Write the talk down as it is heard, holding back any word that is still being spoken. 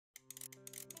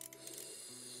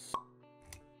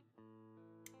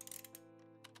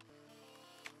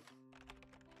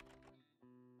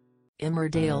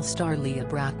Emmerdale star Leah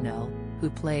Bracknell,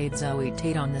 who played Zoe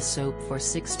Tate on the soap for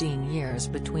 16 years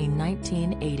between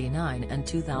 1989 and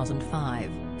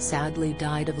 2005, sadly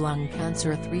died of lung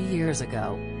cancer 3 years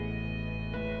ago.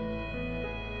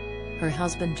 Her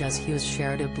husband Jez Hughes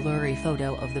shared a blurry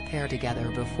photo of the pair together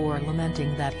before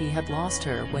lamenting that he had lost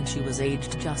her when she was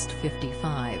aged just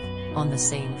 55, on the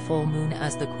same full moon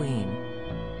as the Queen.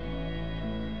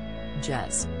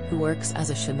 Jez, who works as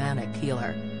a shamanic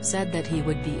healer, said that he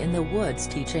would be in the woods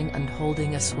teaching and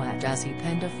holding a sweat as he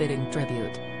penned a fitting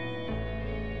tribute.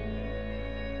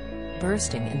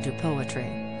 Bursting into poetry,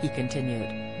 he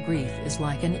continued, "Grief is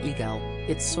like an eagle,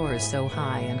 it soars so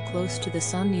high and close to the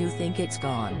sun you think it's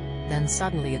gone, then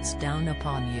suddenly it's down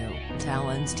upon you,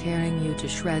 talons tearing you to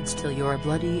shreds till you're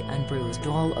bloody and bruised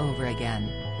all over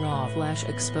again, raw flesh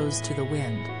exposed to the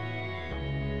wind."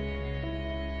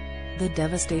 The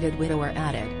devastated widower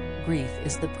added, "Grief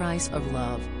is the price of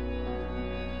love.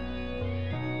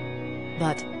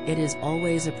 But, it is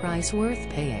always a price worth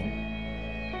paying."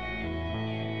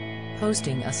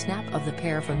 Posting a snap of the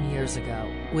pair from years ago,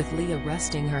 with Leah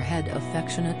resting her head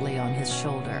affectionately on his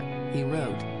shoulder, he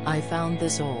wrote, "I found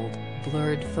this old,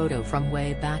 blurred photo from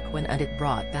way back when and it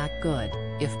brought back good,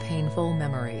 if painful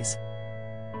memories."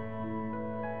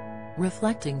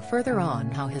 Reflecting further on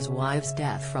how his wife's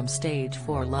death from stage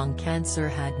 4 lung cancer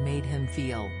had made him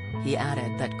feel, he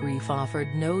added that grief offered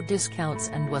no discounts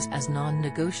and was as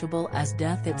non-negotiable as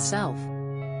death itself.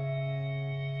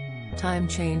 "Time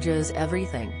changes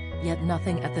everything, yet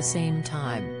nothing at the same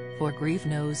time, for grief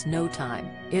knows no time,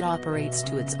 it operates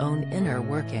to its own inner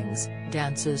workings,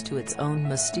 dances to its own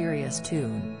mysterious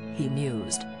tune," he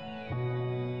mused.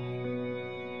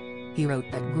 He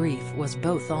wrote that grief was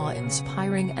both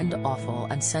awe-inspiring and awful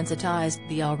and sensitized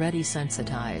the already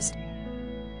sensitized.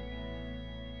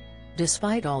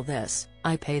 "Despite all this,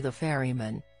 I pay the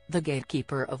ferryman, the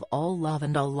gatekeeper of all love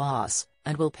and all loss,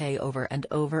 and will pay over and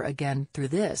over again through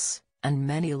this, and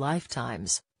many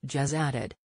lifetimes," Jez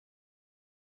added.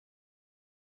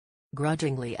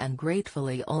 "Grudgingly and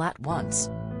gratefully all at once.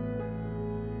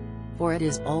 For it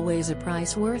is always a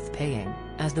price worth paying,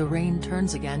 as the rain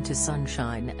turns again to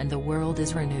sunshine and the world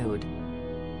is renewed."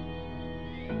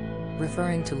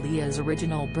 Referring to Leah's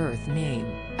original birth name,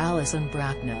 Alison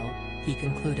Bracknell, he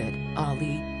concluded,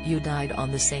 "Ali, you died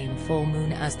on the same full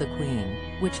moon as the Queen,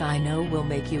 which I know will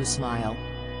make you smile.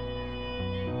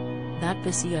 That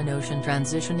Piscean ocean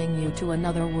transitioning you to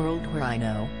another world where I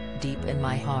know, deep in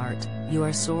my heart, you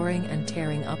are soaring and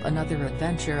tearing up another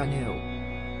adventure anew.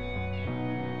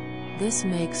 This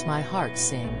makes my heart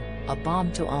sing, a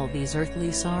balm to all these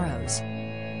earthly sorrows."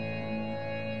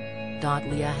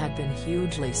 Leah had been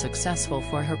hugely successful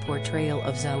for her portrayal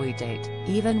of Zoe Tate,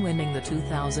 even winning the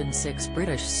 2006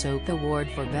 British Soap Award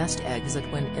for Best Exit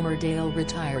when Emmerdale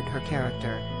retired her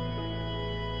character.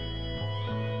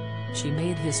 She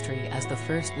made history as the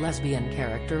first lesbian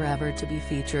character ever to be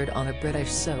featured on a British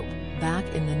soap, back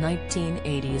in the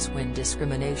 1980s when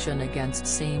discrimination against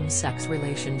same-sex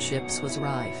relationships was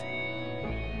rife.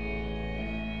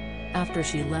 After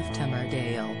she left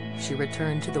Emmerdale, she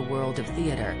returned to the world of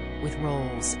theatre, with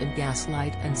roles in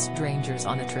Gaslight and Strangers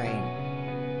on a Train.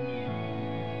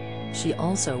 She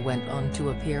also went on to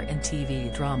appear in TV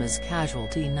dramas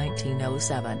Casualty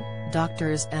 1907,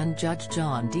 Doctors and Judge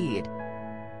John Deed.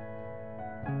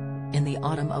 In the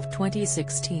autumn of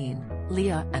 2016,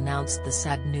 Leah announced the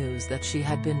sad news that she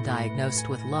had been diagnosed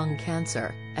with lung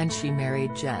cancer, and she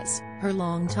married Jez, her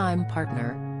longtime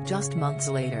partner, just months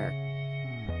later.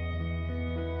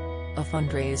 A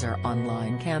fundraiser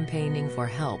online campaigning for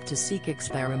help to seek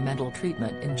experimental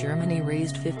treatment in Germany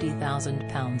raised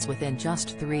 £50,000 within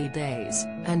just 3 days,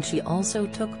 and she also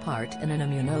took part in an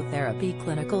immunotherapy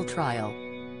clinical trial.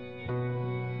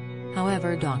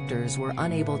 However, doctors were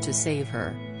unable to save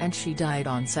her, and she died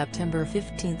on September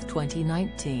 15,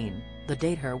 2019, the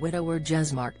date her widower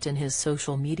Jez marked in his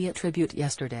social media tribute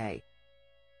yesterday.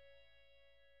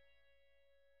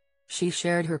 She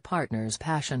shared her partner's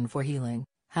passion for healing,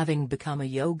 having become a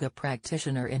yoga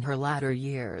practitioner in her latter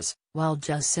years, while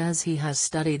Jez says he has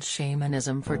studied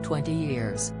shamanism for 20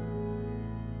 years.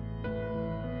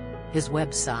 His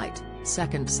website,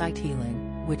 Second Sight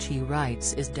Healing, which he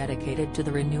writes is dedicated to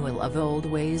the renewal of old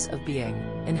ways of being,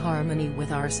 in harmony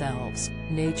with ourselves,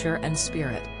 nature and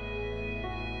spirit,